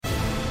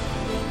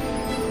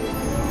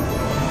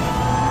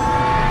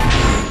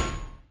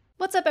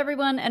What's up,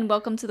 everyone, and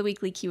welcome to the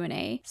weekly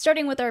Q&A.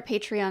 Starting with our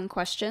Patreon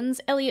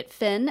questions, Elliot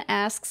Finn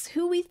asks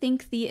who we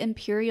think the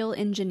Imperial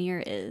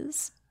Engineer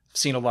is. I've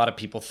seen a lot of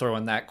people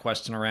throwing that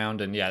question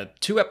around, and yeah,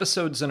 2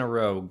 episodes in a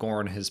row,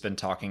 Gorn has been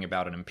talking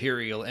about an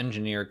Imperial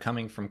Engineer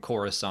coming from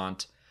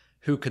Coruscant.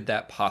 Who could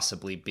that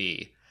possibly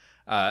be?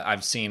 I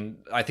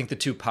think the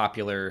 2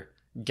 popular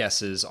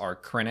guesses are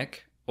Krennic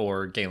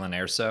or Galen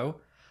Erso.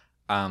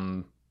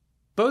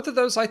 Both of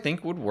those I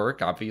think would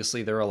work.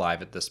 Obviously, they're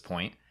alive at this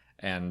point.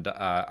 And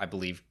I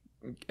believe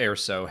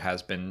Erso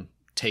has been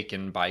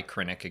taken by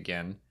Krennic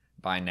again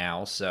by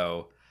now.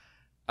 So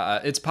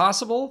it's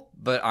possible,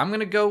 but I'm going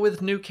to go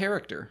with new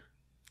character.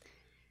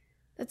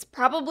 That's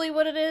probably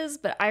what it is,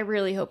 but I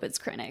really hope it's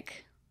Krennic.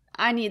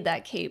 I need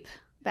that cape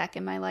back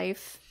in my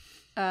life.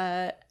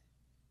 I'm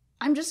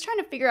just trying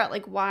to figure out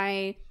like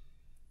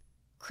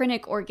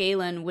Krennic or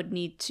Galen would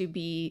need to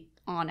be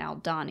on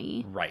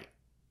Aldhani. Right.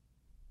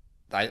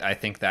 I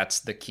think that's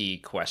the key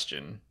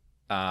question.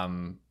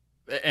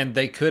 And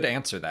they could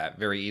answer that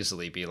very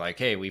easily, be like,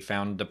 hey, we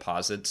found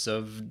deposits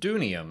of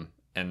Dunium,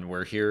 and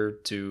we're here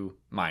to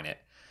mine it.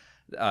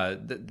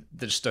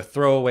 Just a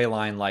throwaway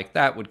line like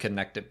that would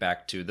connect it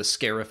back to the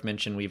Scarif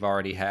mention we've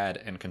already had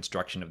and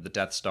construction of the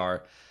Death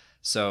Star.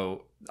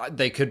 So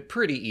they could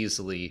pretty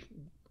easily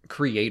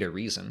create a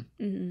reason.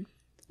 Mm-hmm.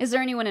 Is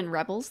there anyone in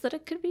Rebels that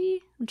it could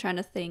be? I'm trying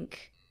to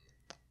think.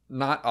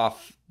 Not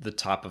off the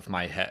top of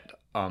my head.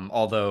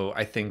 Although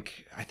I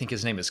think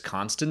his name is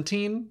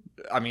Constantine.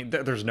 I mean,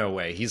 there's no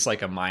way. He's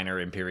like a minor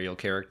Imperial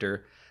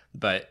character,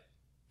 but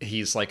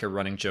he's like a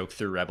running joke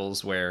through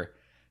Rebels where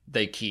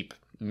they keep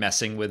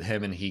messing with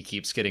him and he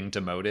keeps getting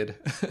demoted.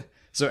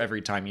 So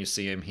every time you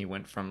see him, he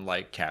went from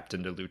like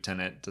captain to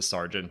lieutenant to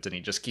sergeant, and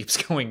he just keeps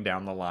going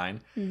down the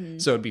line. Mm-hmm.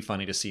 So it'd be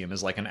funny to see him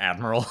as like an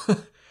admiral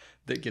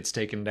that gets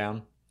taken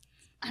down.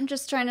 I'm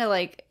just trying to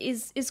like,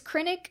 is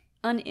Krennic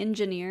an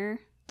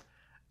engineer?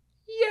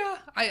 Yeah,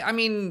 I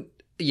mean,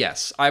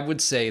 yes, I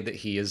would say that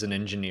he is an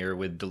engineer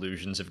with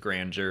delusions of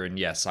grandeur, and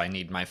yes, I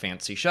need my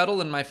fancy shuttle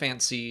and my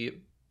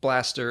fancy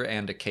blaster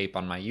and a cape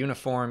on my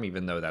uniform,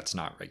 even though that's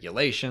not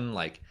regulation.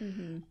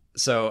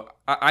 So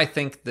I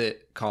think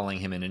that calling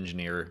him an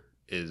engineer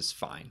is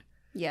fine.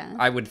 Yeah.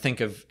 I would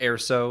think of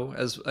Erso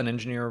as an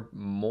engineer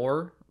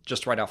more,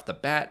 just right off the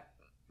bat,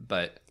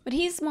 but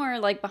he's more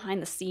like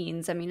behind the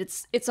scenes. I mean,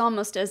 it's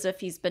almost as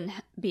if he's been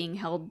being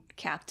held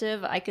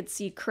captive. I could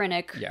see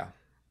Krennic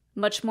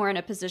much more in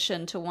a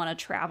position to want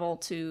to travel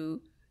to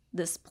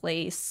this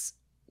place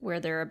where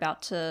they're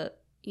about to,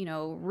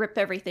 rip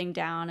everything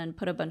down and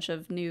put a bunch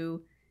of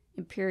new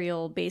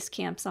Imperial base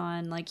camps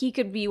on. Like, he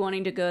could be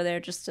wanting to go there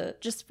just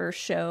for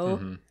show,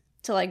 mm-hmm.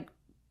 to like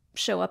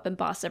show up and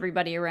boss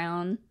everybody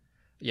around.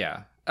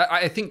 Yeah.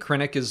 I think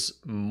Krennic is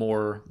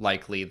more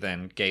likely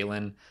than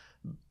Galen,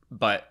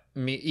 but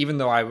even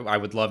though I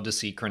would love to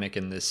see Krennic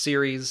in this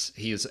series,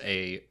 he's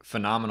a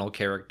phenomenal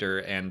character,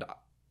 and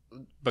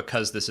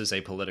because this is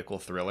a political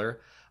thriller,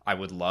 I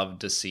would love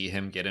to see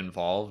him get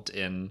involved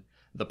in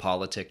the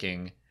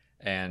politicking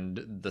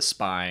and the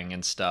spying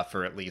and stuff,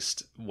 or at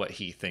least what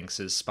he thinks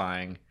is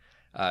spying,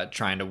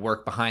 trying to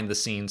work behind the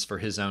scenes for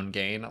his own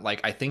gain. Like,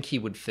 I think he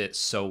would fit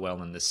so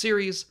well in this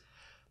series,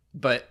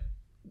 but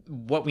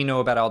what we know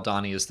about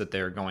Aldhani is that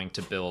they're going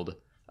to build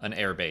an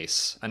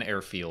airbase, an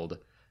airfield,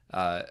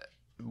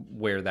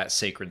 where that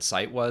sacred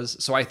site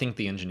was. So I think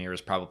the engineer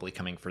is probably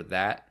coming for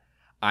that.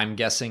 I'm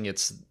guessing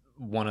it's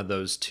one of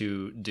those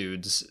 2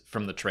 dudes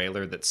from the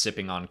trailer that's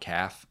sipping on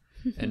calf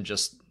and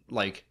just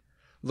like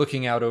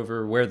looking out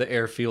over where the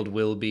airfield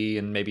will be,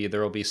 and maybe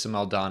there will be some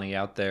Aldhani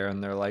out there,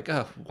 and they're like,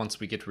 oh, once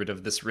we get rid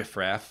of this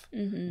riffraff,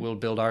 mm-hmm. we'll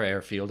build our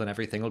airfield and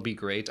everything will be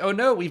great. Oh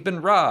no, we've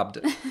been robbed.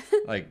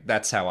 Like,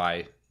 that's how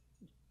I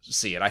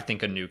see it. I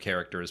think a new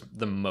character is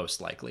the most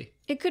likely.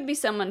 It could be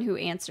someone who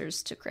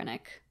answers to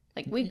Krennic.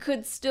 Like, we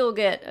could still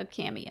get a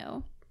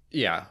cameo.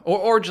 Yeah,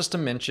 or just a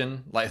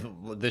mention. Like,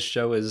 this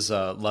show is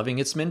loving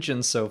its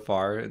mentions so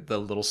far. The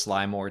little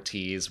Slymore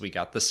tease, we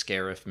got the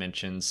Scarif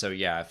mention. So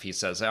yeah, if he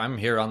says, I'm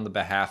here on the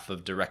behalf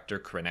of Director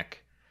Krennic,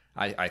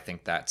 I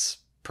think that's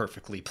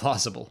perfectly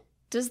plausible.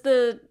 Just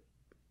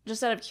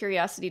out of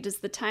curiosity, does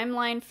the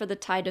timeline for the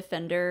TIE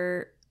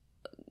Defender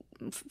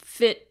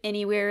fit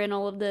anywhere in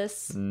all of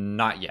this?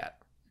 Not yet.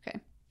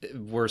 Okay.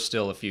 We're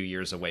still a few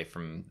years away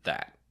from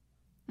that.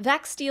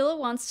 Vaxsteel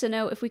wants to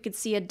know if we could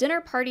see a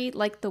dinner party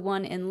like the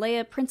one in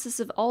Leia, Princess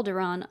of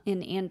Alderaan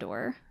in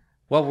Andor.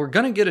 Well, we're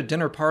going to get a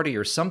dinner party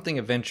or something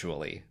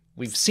eventually.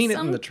 We've seen it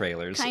in the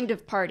trailers. Kind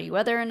of party.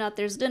 Whether or not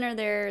there's dinner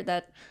there,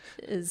 that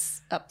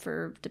is up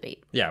for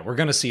debate. Yeah, we're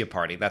going to see a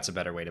party. That's a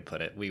better way to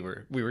put it. We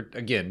were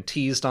again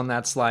teased on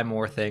that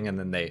Slymore thing, and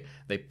then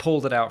they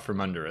pulled it out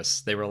from under us.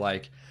 They were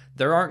like,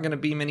 there aren't going to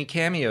be many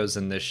cameos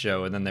in this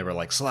show, and then they were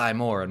like,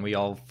 Slymore, and we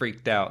all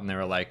freaked out, and they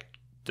were like,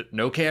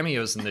 no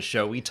cameos in the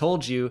show. We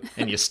told you,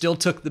 and you still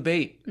took the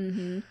bait.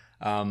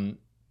 Mm-hmm.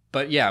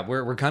 But yeah,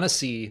 we're gonna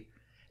see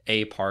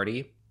a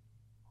party.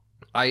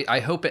 I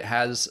hope it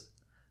has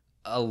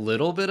a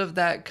little bit of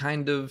that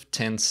kind of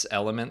tense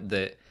element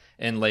that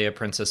in Leia,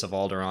 Princess of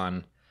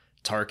Alderaan,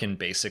 Tarkin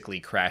basically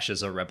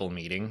crashes a rebel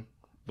meeting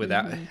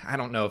without, I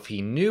don't know if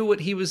he knew what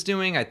he was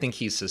doing. I think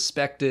he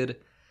suspected,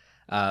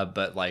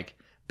 but like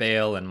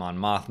Bail and Mon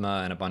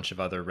Mothma and a bunch of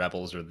other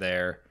rebels are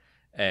there,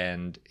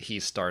 and he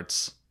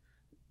starts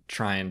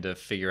trying to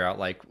figure out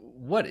like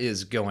what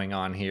is going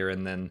on here,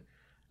 and then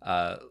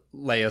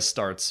Leia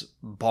starts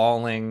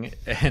bawling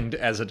and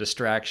as a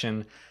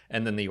distraction,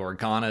 and then the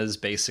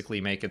Organas basically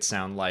make it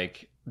sound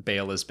like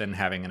Bail has been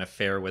having an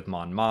affair with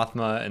Mon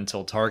Mothma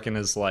until Tarkin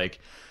is like,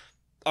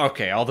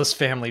 okay, all this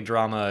family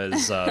drama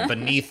is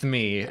beneath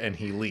me, and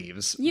he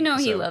leaves. He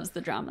loves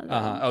the drama,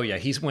 though. Oh, yeah,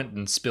 he went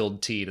and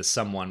spilled tea to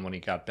someone when he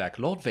got back.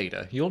 Lord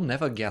Vader, you'll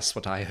never guess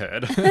what I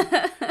heard.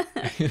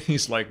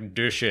 He's like,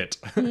 dish it.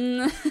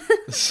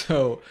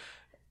 So,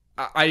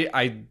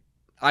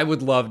 I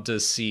would love to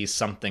see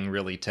something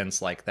really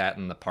tense like that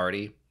in the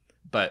party.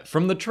 But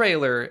from the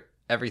trailer,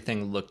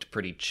 everything looked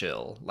pretty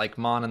chill. Like,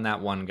 Mon and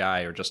that one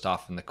guy are just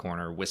off in the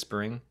corner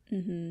whispering.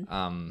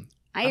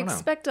 I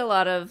expect a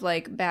lot of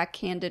like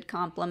backhanded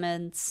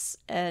compliments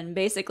and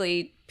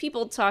basically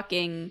people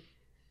talking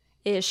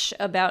ish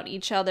about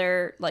each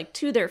other, like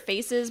to their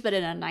faces, but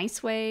in a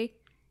nice way.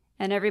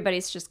 And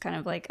everybody's just kind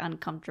of like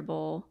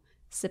uncomfortable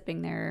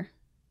sipping their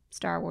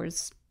Star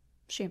Wars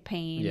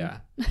champagne. Yeah.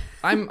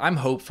 I'm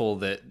hopeful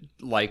that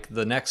like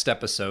the next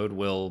episode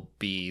will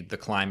be the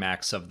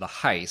climax of the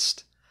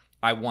heist.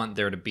 I want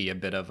there to be a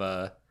bit of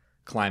a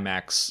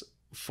climax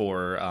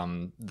for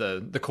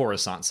the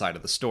Coruscant side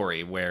of the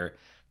story, where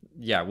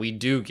we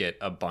do get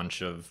a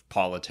bunch of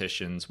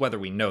politicians, whether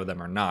we know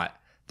them or not.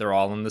 They're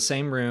all in the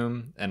same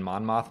room, and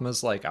Mon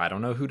Mothma's like, I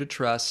don't know who to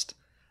trust.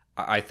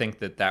 I think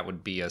that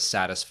would be a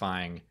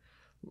satisfying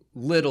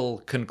little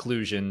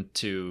conclusion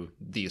to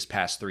these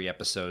past 3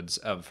 episodes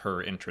of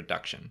her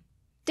introduction.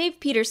 Dave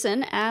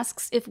Peterson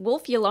asks if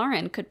Wolf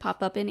Yularen could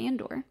pop up in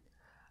Andor.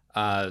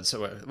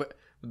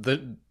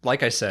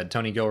 Like I said,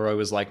 Tony Gilroy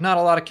was like, not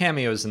a lot of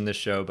cameos in this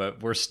show,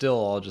 but we're still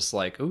all just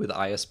like, ooh, the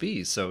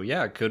ISB. So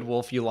yeah, could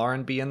Wolf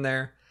Yularen be in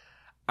there?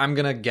 I'm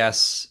gonna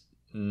guess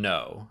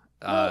no.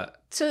 Well,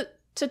 to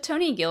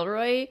Tony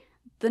Gilroy,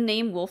 the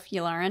name Wolf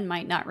Yularen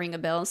might not ring a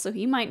bell, so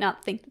he might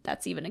not think that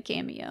that's even a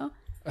cameo.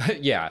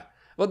 Yeah.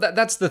 Well,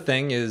 that's the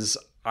thing is,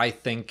 I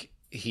think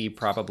he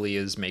probably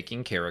is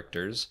making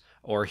characters,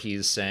 or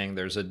he's saying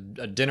there's a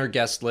dinner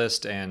guest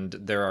list and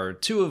there are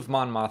 2 of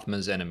Mon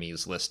Mothma's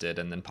enemies listed,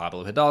 and then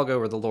Pablo Hidalgo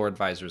or the lore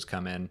advisors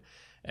come in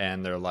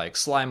and they're like,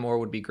 Sly Moore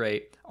would be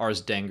great.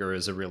 Ars Dengar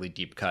is a really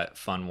deep cut,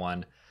 fun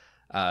one.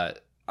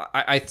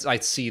 I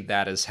see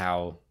that as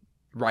how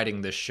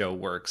writing this show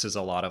works, is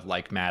a lot of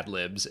like Mad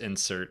Libs,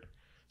 insert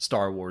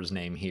Star Wars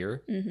name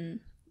here. Mm-hmm.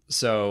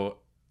 So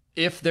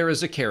if there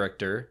is a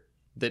character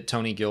that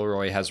Tony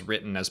Gilroy has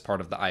written as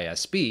part of the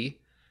ISB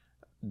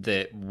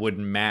that would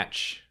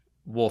match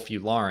Wolf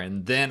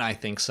Yularen, then I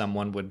think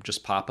someone would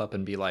just pop up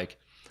and be like,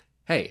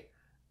 hey,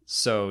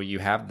 so you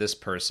have this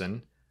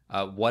person.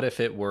 What if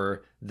it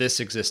were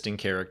this existing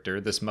character,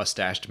 this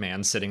mustached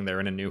man sitting there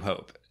in A New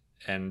Hope?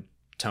 And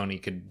Tony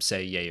could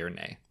say yay or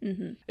nay.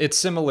 Mm-hmm. It's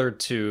similar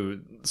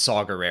to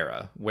Saw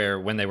Gerrera, where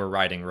when they were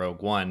writing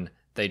Rogue One,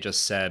 they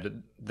just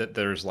said that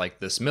there's like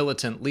this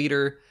militant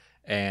leader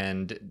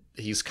and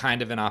he's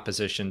kind of in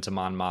opposition to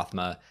Mon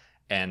Mothma.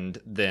 And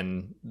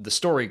then the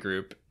story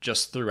group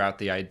just threw out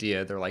the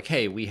idea. They're like,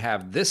 hey, we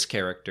have this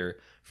character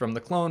from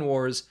the Clone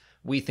Wars.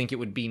 We think it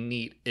would be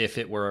neat if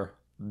it were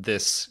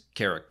this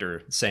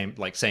character, same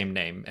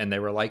name. And they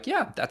were like,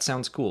 yeah, that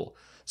sounds cool.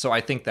 So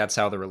I think that's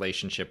how the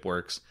relationship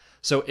works.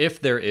 So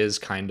if there is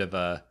kind of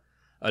a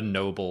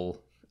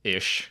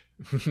noble-ish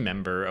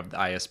member of the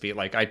ISB,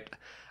 like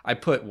I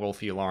put Wolf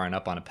Yularen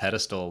up on a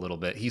pedestal a little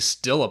bit. He's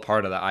still a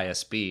part of the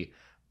ISB,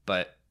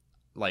 but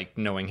like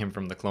knowing him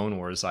from the Clone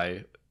Wars,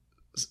 I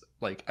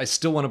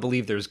still want to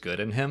believe there's good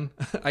in him,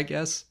 I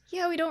guess.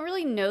 Yeah, we don't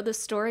really know the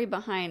story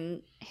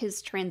behind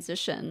his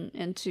transition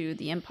into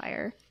the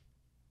Empire.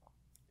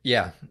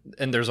 Yeah,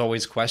 and there's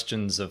always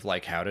questions of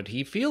like, how did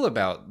he feel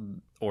about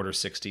Order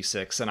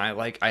 66? And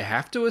I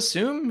have to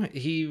assume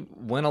he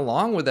went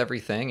along with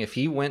everything. If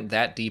he went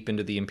that deep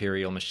into the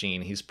Imperial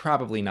machine, he's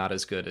probably not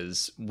as good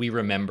as we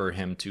remember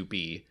him to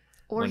be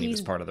when he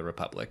was part of the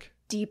Republic.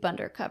 Deep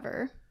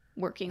undercover,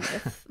 working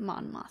with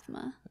Mon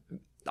Mothma.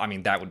 I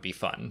mean, that would be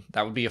fun.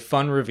 That would be a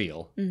fun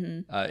reveal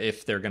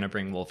if they're going to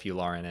bring Wolf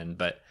Yularen in.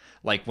 But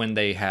like when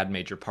they had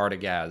Major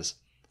Partagaz,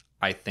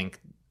 I think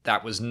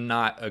that was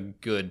not a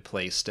good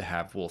place to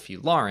have Wolf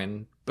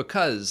Yularen,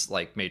 because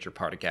like Major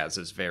Partagaz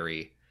is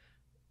very,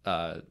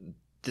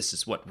 this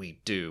is what we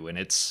do. And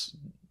it's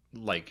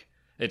like,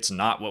 it's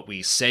not what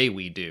we say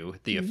we do.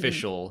 The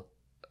official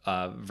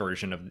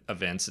version of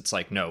events, it's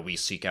like, no, we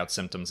seek out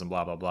symptoms and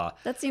blah, blah, blah.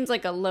 That seems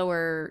like a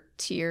lower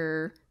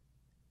tier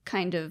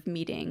kind of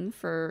meeting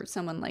for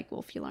someone like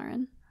Wolf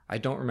Yularen. I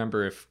don't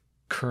remember if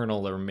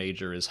Colonel or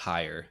Major is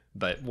higher,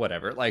 but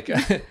whatever. Like,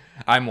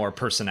 I'm more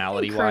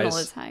personality-wise. Colonel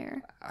is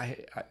higher. I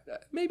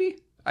maybe.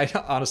 I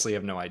honestly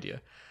have no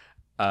idea.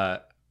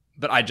 But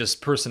I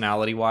just,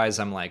 personality-wise,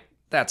 I'm like,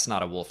 that's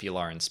not a Wolf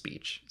Yularen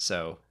speech.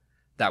 So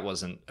that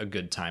wasn't a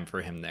good time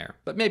for him there.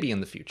 But maybe in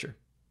the future.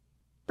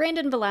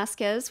 Brandon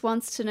Velasquez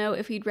wants to know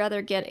if he'd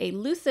rather get a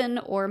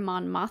Luthen or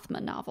Mon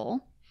Mothma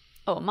novel.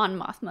 Oh, Mon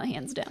Mothma,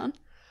 hands down.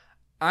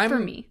 For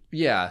me.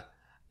 Yeah.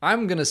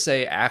 I'm going to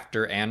say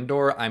after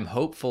Andor, I'm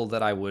hopeful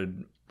that I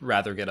would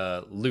rather get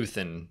a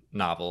Luthen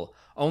novel,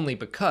 only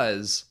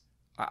because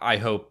I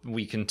hope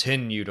we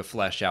continue to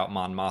flesh out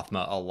Mon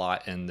Mothma a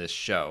lot in this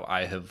show.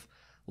 I have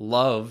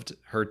loved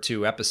her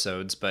 2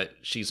 episodes, but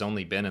she's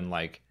only been in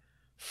like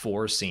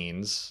 4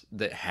 scenes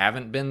that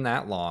haven't been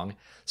that long.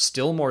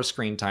 Still more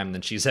screen time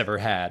than she's ever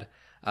had.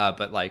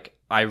 But like,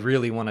 I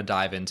really want to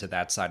dive into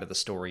that side of the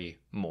story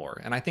more,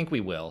 and I think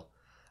we will.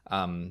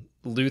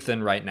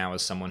 Luthen right now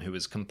is someone who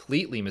is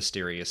completely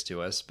mysterious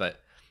to us,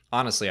 but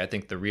honestly, I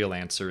think the real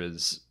answer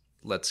is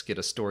let's get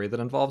a story that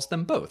involves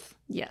them both.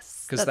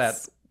 Yes.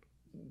 Because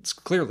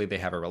clearly they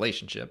have a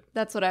relationship.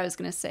 That's what I was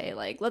going to say.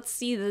 Like, let's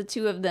see the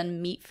 2 of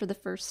them meet for the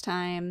first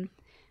time.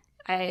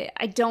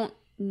 I don't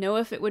know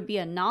if it would be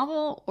a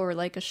novel or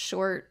like a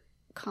short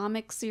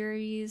comic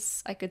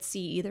series. I could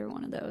see either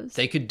one of those.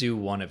 They could do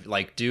one of,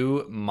 like,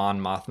 do Mon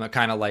Mothma,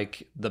 kind of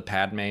like the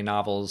Padme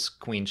novels,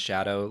 Queen's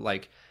Shadow.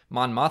 Like,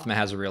 Mon Mothma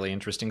has a really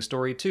interesting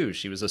story too.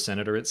 She was a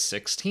senator at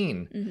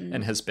 16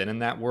 and has been in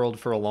that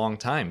world for a long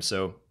time.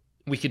 So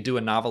we could do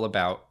a novel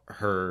about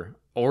her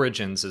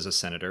origins as a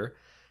senator,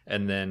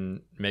 and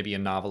then maybe a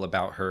novel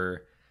about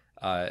her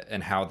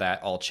and how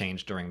that all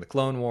changed during the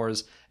Clone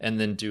Wars, and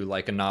then do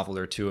like a novel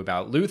or 2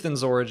 about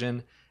Luthen's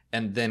origin,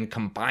 and then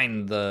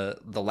combine the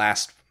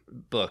last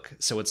book.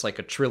 So it's like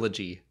a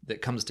trilogy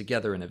that comes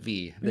together in a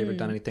V. Have they ever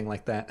done anything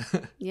like that?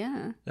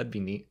 Yeah. That'd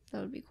be neat.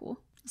 That would be cool.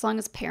 As long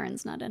as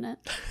Perrin's not in it.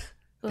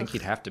 I think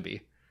he'd have to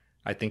be.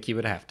 I think he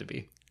would have to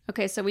be.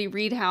 Okay, so we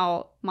read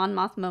how Mon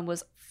Mothma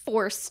was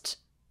forced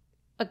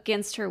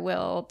against her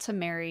will to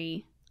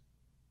marry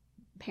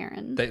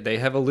Perrin. They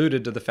have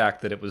alluded to the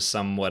fact that it was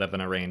somewhat of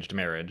an arranged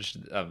marriage,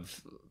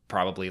 of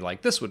probably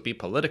like, this would be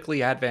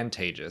politically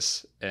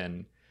advantageous.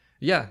 And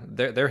yeah,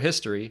 their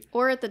history.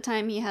 Or at the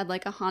time he had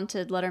like a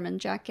haunted Letterman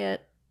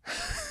jacket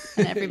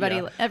and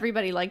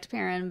everybody liked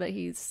Perrin, but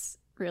he's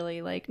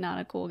really like not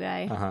a cool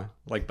guy.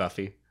 Like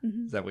Buffy.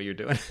 Is that what you're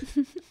doing?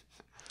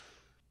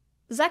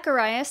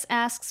 Zacharias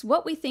asks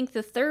what we think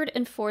the 3rd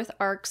and 4th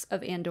arcs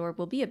of Andor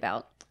will be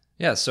about.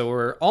 Yeah, so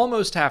we're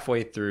almost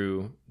halfway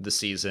through the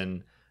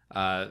season.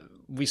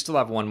 We still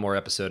have one more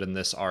episode in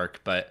this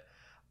arc, but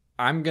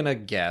I'm going to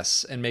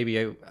guess, and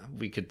maybe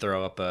we could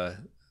throw up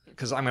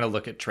because I'm going to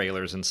look at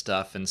trailers and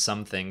stuff and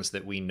some things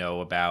that we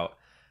know about,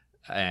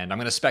 and I'm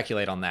going to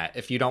speculate on that.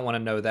 If you don't want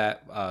to know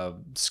that,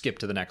 skip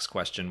to the next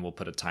question. We'll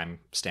put a time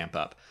stamp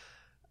up.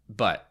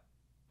 But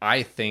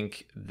I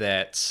think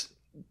that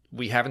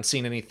we haven't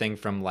seen anything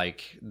from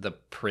like the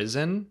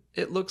prison,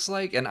 it looks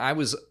like. And I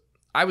was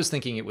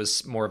thinking it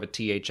was more of a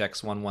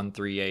THX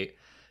 1138,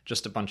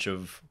 just a bunch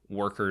of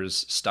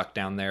workers stuck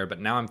down there.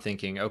 But now I'm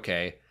thinking,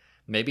 okay,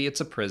 maybe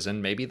it's a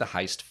prison. Maybe the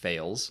heist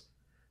fails.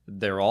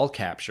 They're all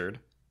captured,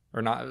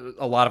 or not.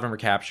 A lot of them are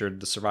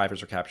captured. The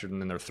survivors are captured,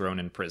 and then they're thrown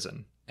in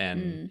prison.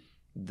 And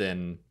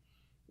then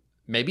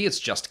maybe it's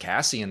just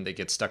Cassian that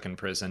gets stuck in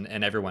prison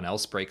and everyone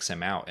else breaks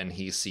him out and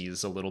he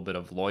sees a little bit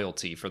of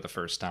loyalty for the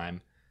first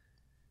time.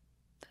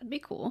 That'd be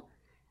cool.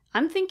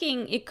 I'm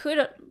thinking it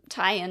could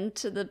tie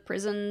into the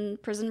prison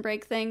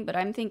break thing, but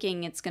I'm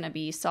thinking it's going to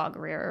be Saw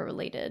Gerrera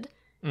related.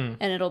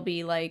 And it'll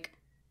be like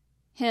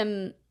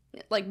him,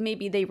 like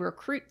maybe they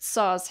recruit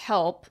Saw's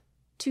help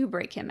to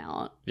break him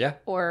out. Yeah.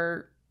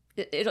 Or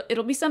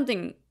it'll be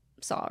something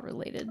Saw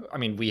related. I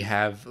mean, we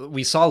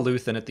saw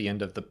Luthen at the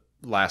end of the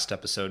last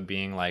episode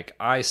being like,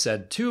 I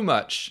said too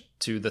much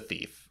to the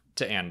thief,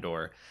 to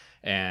Andor,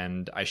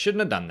 and I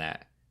shouldn't have done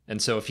that.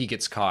 And so if he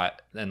gets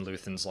caught, then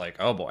Luthen's like,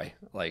 oh boy,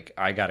 like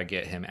I got to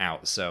get him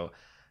out. So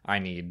I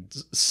need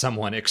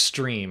someone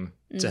extreme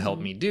to help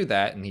me do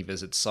that. And he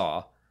visits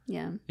Saw.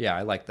 Yeah. Yeah,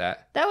 I like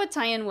that. That would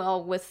tie in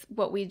well with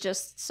what we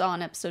just saw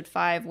in episode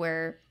 5,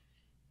 where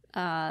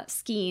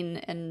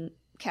Skeen and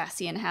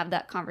Cassian have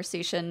that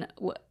conversation,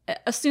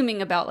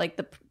 assuming about like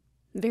the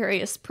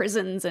various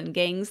prisons and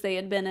gangs they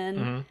had been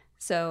in.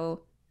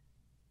 So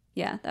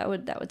yeah, that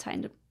would tie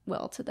into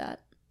well to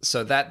that.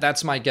 So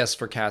that's my guess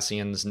for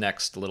Cassian's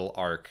next little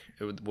arc.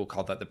 We'll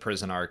call that the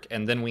prison arc.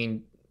 And then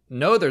we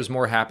know there's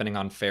more happening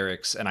on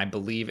Ferrix, and I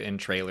believe in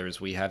trailers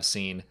we have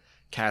seen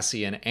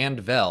Cassian and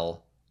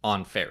Vel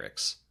on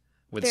Ferrix.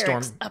 With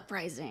Ferrix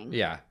Uprising.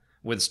 Yeah,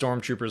 with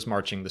stormtroopers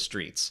marching the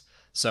streets.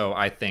 So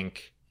I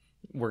think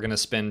we're going to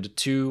spend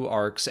 2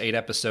 arcs, 8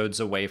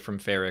 episodes away from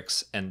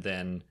Ferrix, and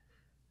then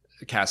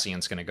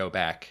Cassian's going to go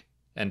back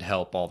and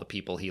help all the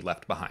people he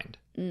left behind.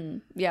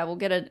 Yeah, we'll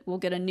get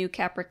a new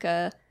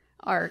Caprica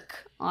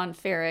arc on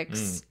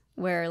Ferrix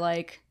where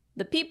like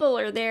the people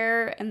are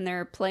there and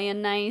they're playing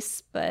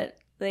nice, but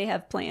they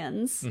have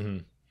plans.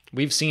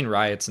 We've seen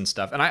riots and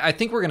stuff, and I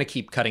think we're going to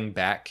keep cutting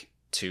back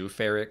to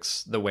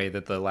Ferrix the way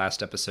that the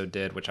last episode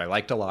did, which I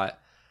liked a lot.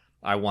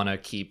 I want to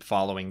keep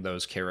following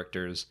those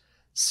characters,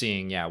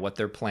 seeing what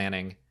they're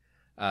planning,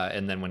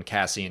 and then when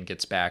Cassian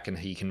gets back and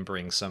he can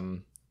bring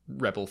some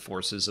rebel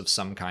forces of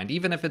some kind,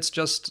 even if it's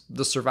just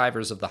the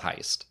survivors of the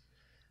heist.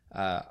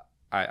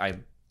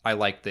 I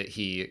like that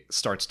he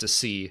starts to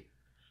see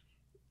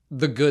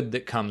the good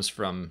that comes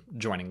from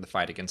joining the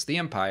fight against the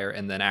Empire,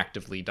 and then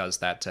actively does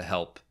that to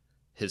help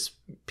his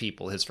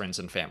people, his friends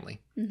and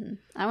family. Mm-hmm.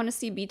 I want to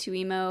see B2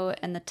 Emo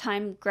and the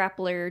Time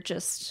Grappler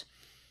just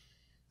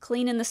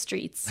cleaning the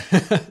streets.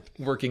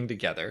 Working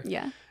together.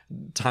 Yeah.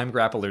 Time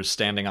Grappler's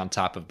standing on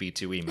top of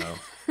B2 Emo,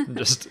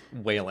 just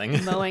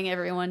wailing. Mowing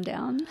everyone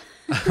down.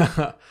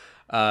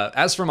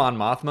 As for Mon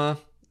Mothma,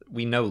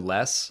 we know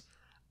less.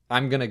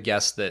 I'm going to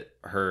guess that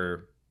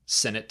her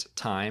Senate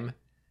time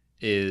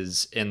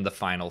is in the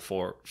final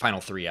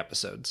 3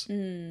 episodes.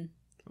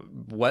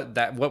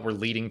 What we're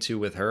leading to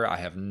with her, I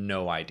have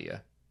no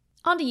idea.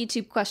 On to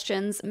YouTube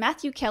questions.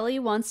 Matthew Kelly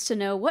wants to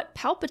know what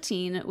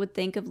Palpatine would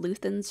think of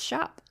Luthen's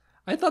shop.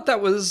 I thought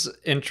that was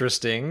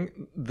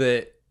interesting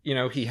that,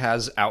 he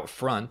has out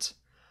front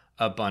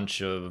a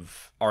bunch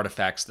of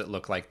artifacts that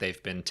look like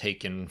they've been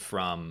taken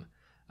from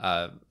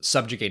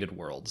subjugated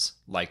worlds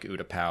like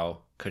Utapau,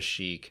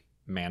 Kashyyyk,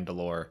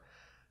 Mandalore.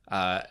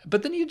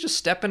 But then you just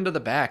step into the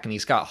back and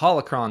he's got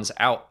holocrons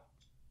out,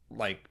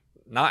 like,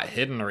 not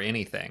hidden or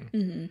anything.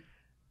 Mm-hmm.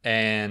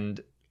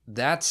 And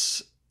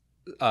that's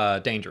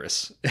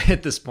dangerous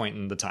at this point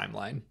in the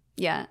timeline.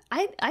 Yeah,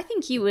 I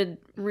think he would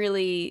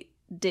really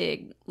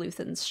dig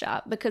Luthen's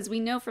shop, because we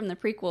know from the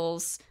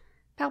prequels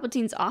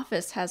Palpatine's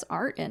office has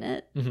art in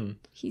it. Mm-hmm.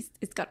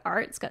 It's got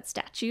art, it's got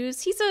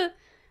statues. He's a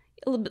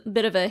little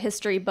bit of a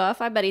history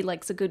buff. I bet he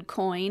likes a good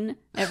coin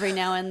every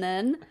now and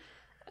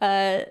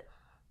then.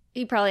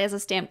 He probably has a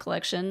stamp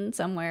collection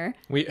somewhere.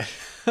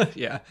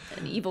 Yeah.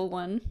 An evil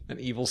one. An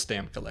evil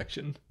stamp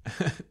collection.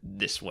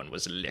 This one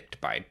was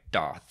licked by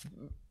Darth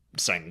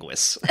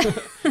Sanguis.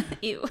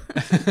 Ew.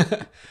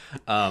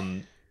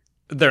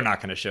 They're not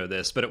going to show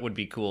this, but it would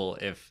be cool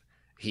if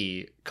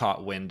he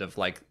caught wind of,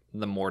 like,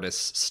 the Mortis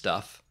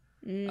stuff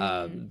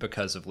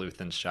because of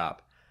Luthen's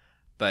shop.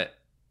 But,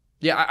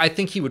 yeah, I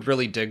think he would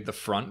really dig the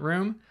front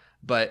room,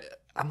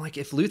 but I'm like,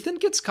 if Luthen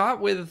gets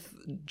caught with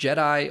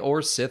Jedi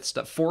or Sith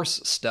stuff,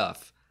 Force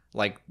stuff,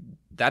 like,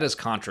 that is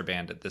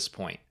contraband at this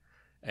point.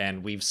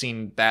 And we've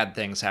seen bad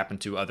things happen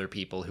to other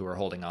people who are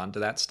holding on to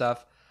that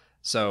stuff.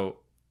 So,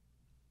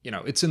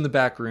 it's in the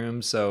back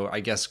room, so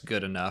I guess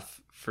good enough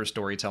for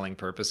storytelling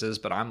purposes.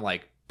 But I'm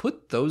like,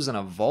 put those in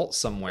a vault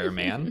somewhere,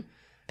 man.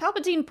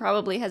 Palpatine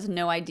probably has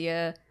no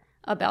idea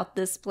about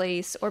this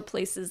place or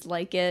places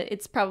like it.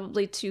 It's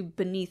probably too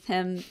beneath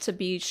him to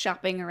be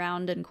shopping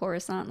around in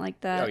Coruscant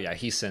like that. Oh yeah,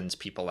 he sends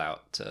people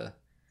out to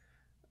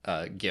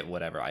get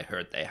whatever. I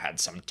heard they had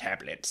some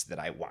tablets that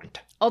I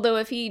want. Although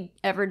if he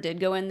ever did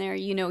go in there,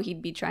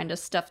 he'd be trying to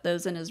stuff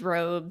those in his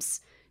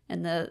robes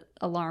and the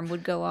alarm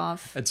would go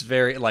off. It's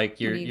very like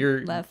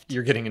you're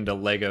getting into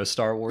Lego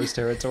Star Wars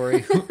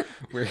territory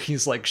where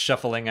he's like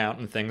shuffling out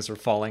and things are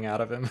falling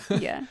out of him.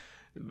 Yeah.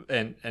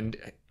 And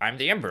I'm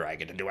the Emperor. I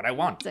get to do what I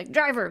want. It's like,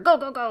 driver, go,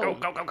 go, go.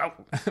 Go.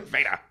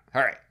 Vader,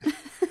 hurry.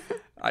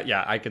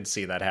 Yeah, I could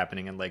see that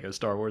happening in Lego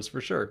Star Wars for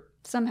sure.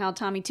 Somehow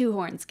Tommy Two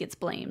Horns gets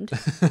blamed.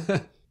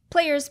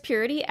 Players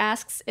Purity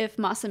asks if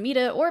Mas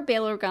Amedda or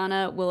Bail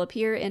Organa will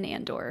appear in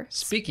Andor.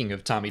 Speaking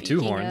of Tommy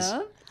Two Horns,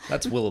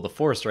 that's Will of the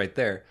Force right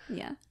there.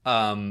 Yeah.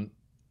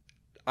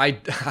 I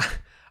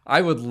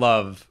would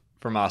love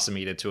for Mas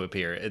Amedda to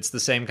appear. It's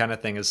the same kind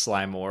of thing as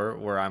Sly Moore,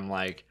 where I'm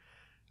like,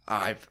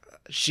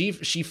 she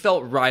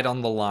felt right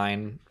on the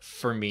line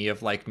for me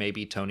of like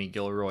maybe Tony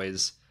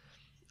Gilroy's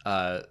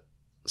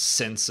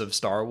sense of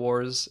Star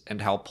Wars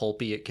and how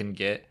pulpy it can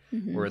get,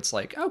 where it's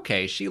like,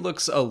 okay, she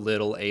looks a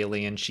little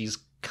alien, she's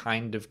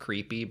kind of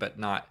creepy but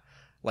not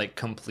like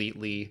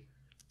completely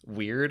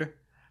weird.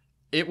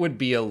 It would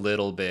be a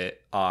little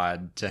bit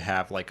odd to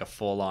have like a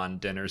full-on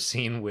dinner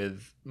scene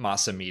with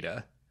Mas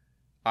Amedda,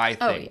 I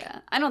think. Oh yeah,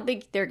 I don't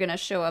think they're gonna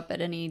show up at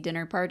any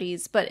dinner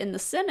parties, but in the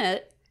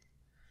Senate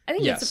I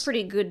think it's a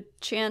pretty good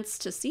chance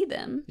to see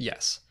them.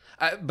 Yes.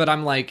 But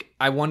I'm like,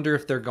 I wonder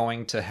if they're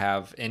going to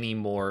have any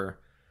more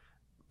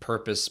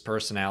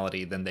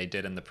personality than they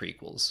did in the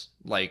prequels.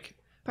 Like,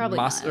 probably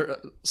not.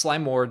 Sly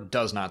Moore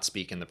does not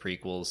speak in the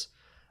prequels.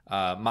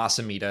 Mas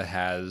Amedda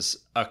has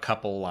a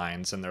couple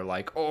lines and they're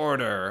like,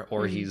 order!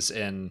 Or he's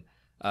in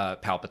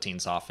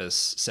Palpatine's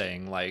office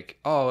saying like,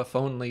 oh, if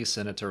only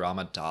Senator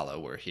Amidala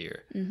were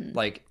here.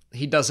 Like,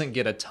 he doesn't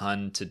get a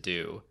ton to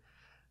do.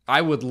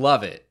 I would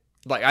love it.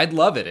 Like, I'd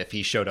love it if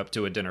he showed up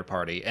to a dinner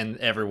party and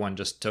everyone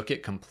just took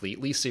it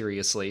completely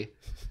seriously.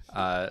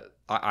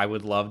 I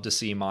would love to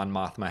see Mon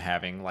Mothma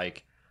having,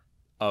 like,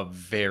 a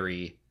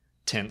very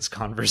tense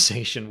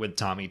conversation with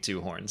Tommy Two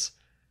Horns.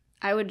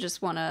 I would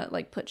just want to,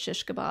 like, put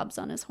shish kebabs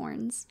on his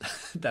horns.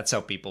 That's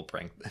how people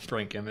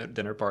prank him at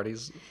dinner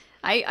parties.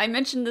 I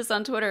mentioned this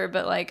on Twitter,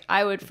 but, like,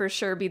 I would for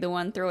sure be the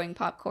one throwing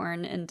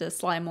popcorn into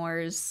Sly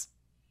Moore's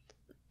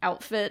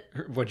outfit.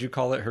 What'd you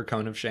call it? Her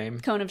cone of shame?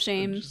 Cone of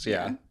shame.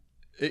 Yeah.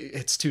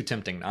 It's too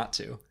tempting not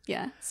to.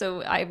 Yeah,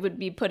 so I would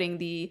be putting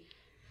the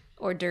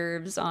hors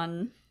d'oeuvres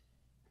on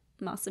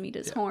Mas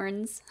Amedda's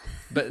horns.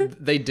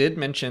 But they did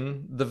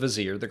mention the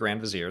Vizier, the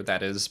Grand Vizier.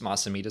 That is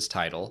Mas Amedda's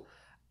title.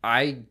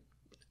 I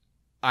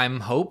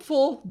I'm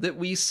hopeful that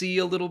we see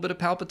a little bit of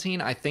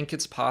Palpatine. I think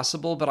it's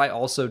possible, but I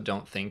also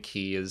don't think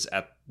he is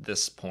at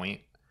this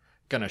point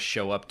gonna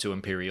show up to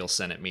Imperial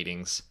Senate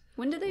meetings.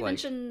 When did they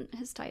mention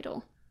his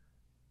title?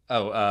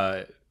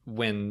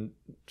 When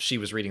she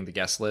was reading the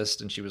guest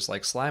list and she was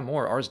like, Sly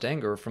Moore, Ars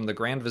Danger from the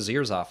Grand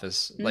Vizier's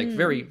office. Like,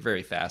 very,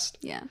 very fast.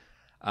 Yeah.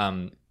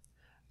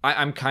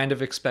 I'm kind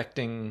of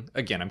expecting,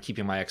 again, I'm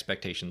keeping my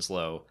expectations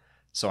low,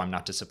 so I'm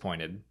not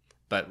disappointed.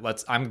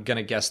 But I'm going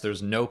to guess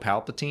there's no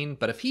Palpatine,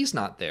 but if he's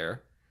not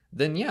there,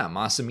 then yeah,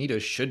 Mas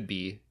Amedda should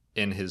be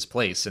in his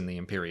place in the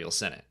Imperial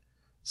Senate.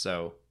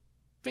 So,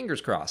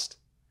 fingers crossed.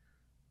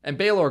 And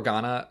Bail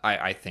Organa,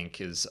 I think,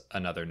 is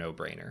another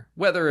no-brainer.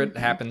 Whether it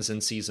happens in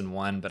Season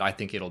 1, but I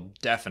think it'll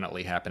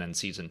definitely happen in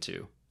Season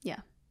 2. Yeah.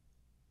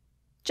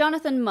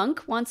 Jonathan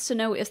Monk wants to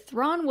know if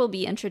Thrawn will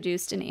be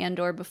introduced in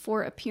Andor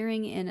before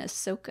appearing in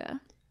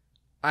Ahsoka.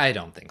 I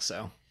don't think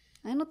so.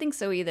 I don't think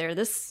so either.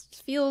 This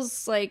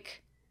feels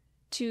like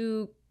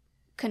too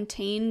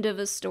contained of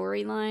a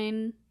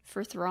storyline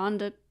for Thrawn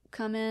to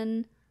come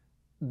in.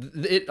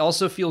 It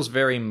also feels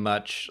very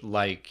much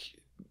like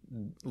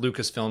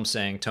Lucasfilm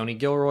saying, Tony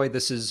Gilroy,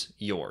 this is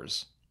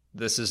yours.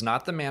 This is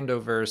not the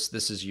Mandoverse.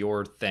 This is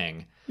your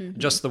thing.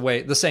 Just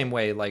the same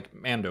way like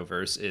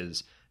Mandoverse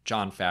is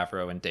Jon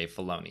Favreau and Dave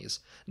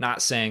Filoni's.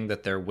 Not saying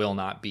that there will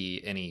not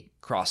be any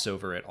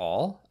crossover at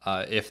all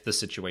if the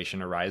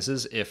situation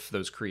arises, if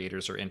those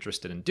creators are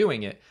interested in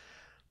doing it.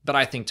 But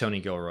I think Tony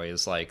Gilroy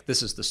is like,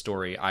 this is the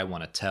story I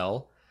want to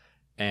tell.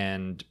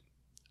 And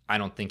I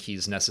don't think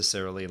he's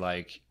necessarily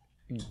like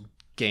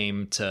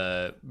game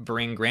to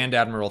bring Grand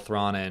Admiral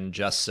Thrawn in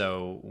just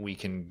so we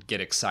can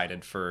get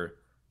excited for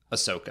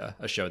Ahsoka,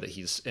 a show that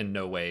he's in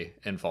no way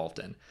involved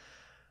in.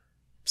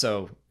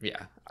 So,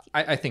 yeah,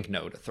 I think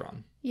no to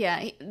Thrawn.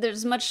 Yeah,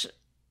 there's much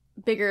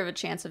bigger of a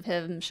chance of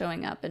him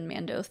showing up in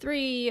Mando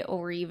 3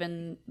 or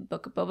even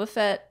Book of Boba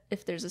Fett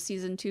if there's a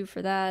season 2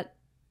 for that.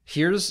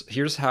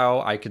 Here's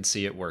how I could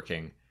see it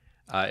working.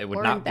 It would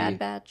or not in Bad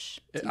Batch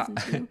season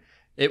 2.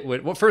 It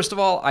would. Well, first of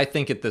all, I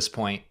think at this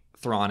point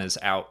Thrawn is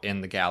out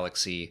in the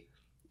galaxy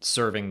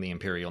serving the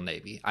Imperial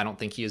Navy. I don't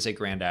think he is a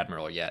Grand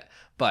Admiral yet.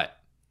 But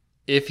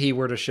if he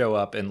were to show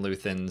up in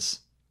Luthen's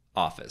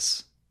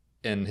office,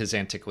 in his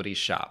antiquities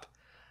shop,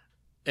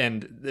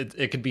 and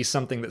it could be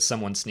something that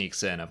someone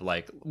sneaks in of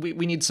like, we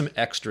need some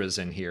extras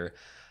in here.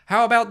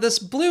 How about this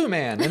blue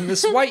man in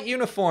this white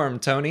uniform,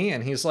 Tony?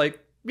 And he's like,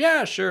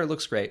 yeah, sure,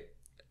 looks great.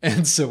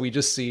 And so we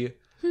just see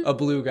a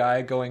blue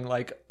guy going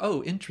like,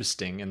 oh,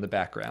 interesting in the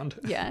background.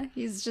 Yeah,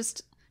 he's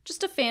just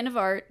a fan of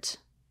art.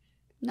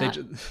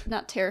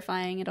 Not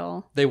terrifying at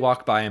all. They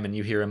walk by him and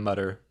you hear him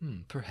mutter,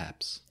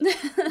 perhaps.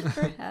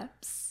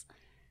 Perhaps.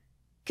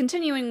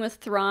 Continuing with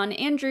Thrawn,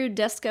 Andrew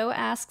Desco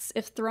asks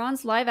if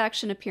Thrawn's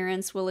live-action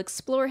appearance will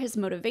explore his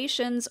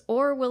motivations,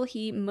 or will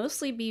he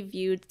mostly be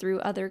viewed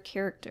through other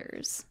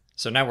characters?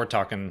 So now we're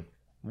talking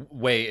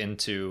way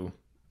into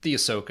the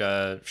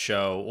Ahsoka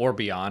show or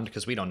beyond,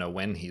 because we don't know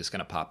when he's going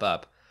to pop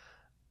up.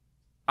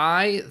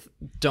 I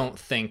don't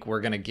think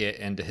we're going to get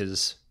into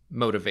his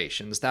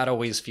motivations. That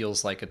always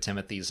feels like a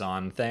Timothy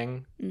Zahn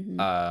thing.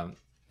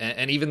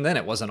 And even then,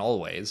 it wasn't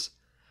always.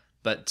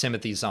 But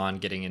Timothy Zahn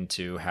getting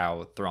into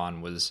how Thrawn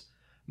was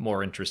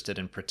more interested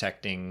in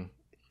protecting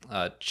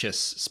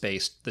Chiss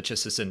space, the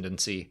Chiss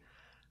ascendancy.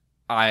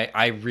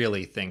 I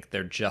really think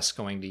they're just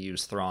going to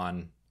use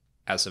Thrawn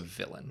as a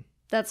villain.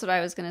 That's what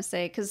I was going to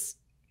say, because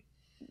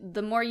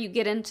the more you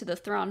get into the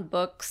Thrawn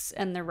books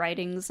and the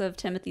writings of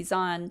Timothy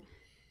Zahn,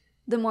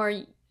 the more,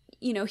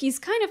 he's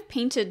kind of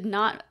painted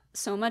not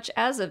so much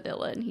as a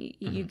villain.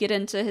 You get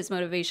into his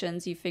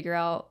motivations, you figure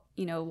out,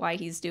 why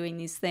he's doing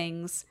these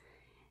things.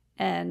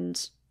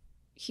 And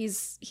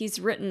he's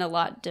written a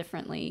lot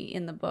differently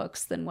in the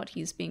books than what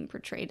he's being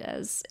portrayed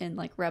as in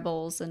like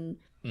Rebels and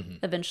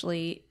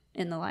eventually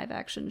in the live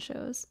action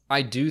shows.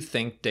 I do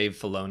think Dave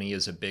Filoni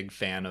is a big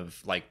fan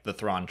of like the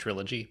Thrawn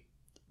trilogy,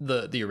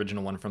 the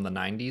original one from the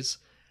 90s.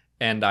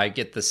 And I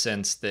get the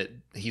sense that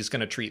he's going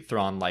to treat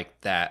Thrawn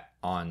like that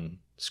on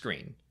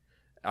screen.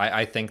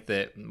 I think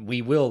that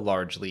we will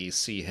largely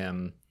see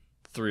him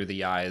through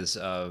the eyes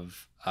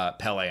of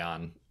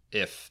Pelion,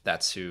 if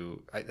that's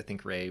who I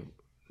think Ray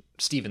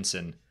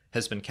Stevenson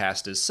has been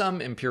cast as,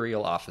 some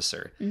Imperial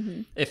officer.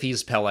 If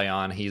he's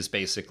Pelion, he's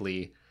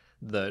basically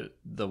the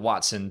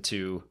Watson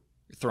to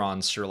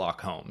Thrawn's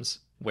Sherlock Holmes,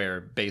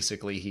 where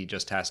basically he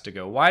just has to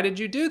go, why did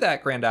you do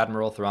that, Grand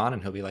Admiral Thrawn?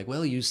 And he'll be like,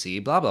 well, you see,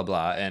 blah, blah,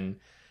 blah, and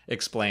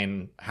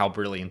explain how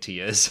brilliant he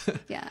is.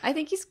 Yeah, I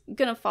think he's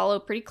going to follow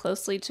pretty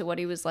closely to what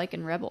he was like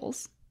in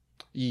Rebels.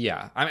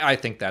 Yeah, I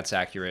think that's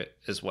accurate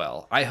as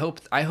well. I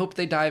hope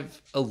they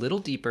dive a little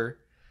deeper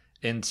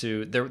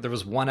into... There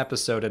was one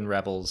episode in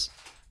Rebels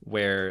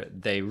where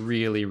they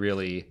really,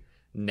 really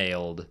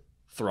nailed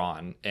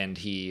Thrawn, and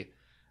he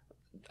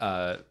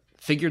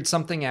figured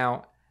something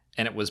out,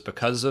 and it was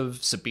because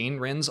of Sabine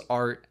Wren's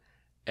art,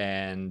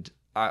 and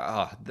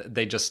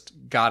they just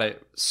got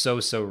it so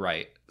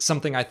right.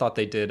 Something I thought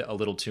they did a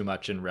little too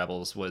much in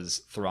Rebels was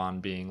Thrawn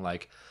being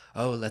like,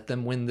 oh, let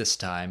them win this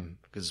time,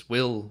 because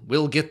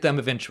we'll get them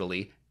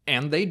eventually.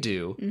 and they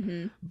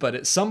do. But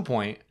at some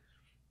point,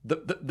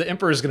 the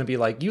Emperor is going to be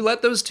like, you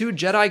let those 2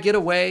 Jedi get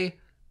away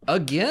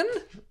again?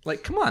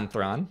 Like, come on,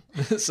 Thrawn.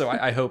 So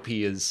I hope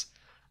he is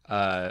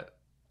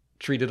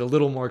treated a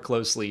little more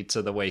closely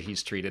to the way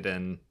he's treated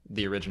in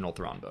the original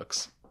Thrawn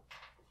books.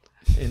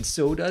 And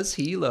so does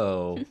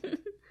Helo.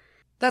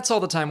 That's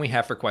all the time we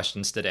have for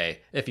questions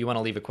today. If you want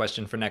to leave a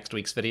question for next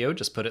week's video,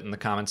 just put it in the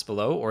comments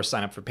below or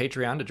sign up for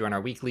Patreon to join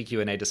our weekly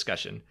Q&A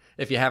discussion.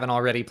 If you haven't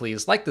already,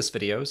 please like this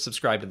video,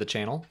 subscribe to the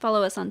channel.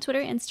 Follow us on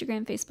Twitter,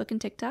 Instagram, Facebook,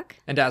 and TikTok.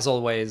 And as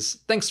always,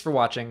 thanks for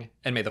watching,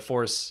 and may the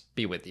Force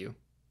be with you.